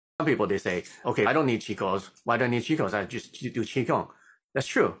Some people, they say, okay, I don't need Qigong. Why do I need Qigong? I just do Qigong. That's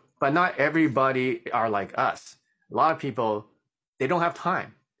true. But not everybody are like us. A lot of people, they don't have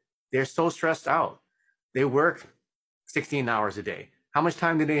time. They're so stressed out. They work 16 hours a day. How much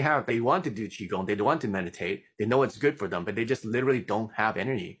time do they have? They want to do Qigong. They want to meditate. They know it's good for them, but they just literally don't have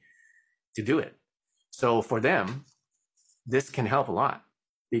energy to do it. So for them, this can help a lot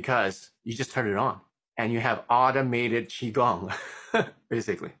because you just turn it on and you have automated Qigong,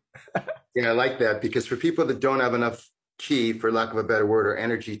 basically. Yeah, I like that, because for people that don't have enough Qi, for lack of a better word, or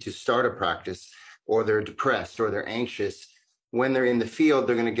energy to start a practice, or they're depressed or they're anxious, when they're in the field,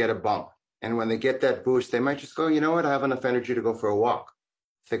 they're going to get a bump. And when they get that boost, they might just go, you know what, I have enough energy to go for a walk.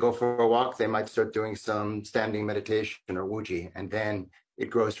 If they go for a walk, they might start doing some standing meditation or wuji, and then it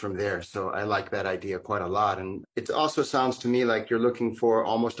grows from there. So I like that idea quite a lot. And it also sounds to me like you're looking for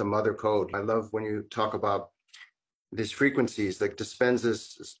almost a mother code. I love when you talk about these frequencies, like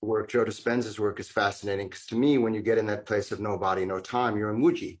Dispenza's work, Joe Dispenza's work is fascinating, because to me, when you get in that place of no body, no time, you're in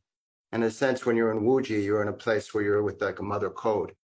wuji. And in a sense, when you're in wuji, you're in a place where you're with like a mother code.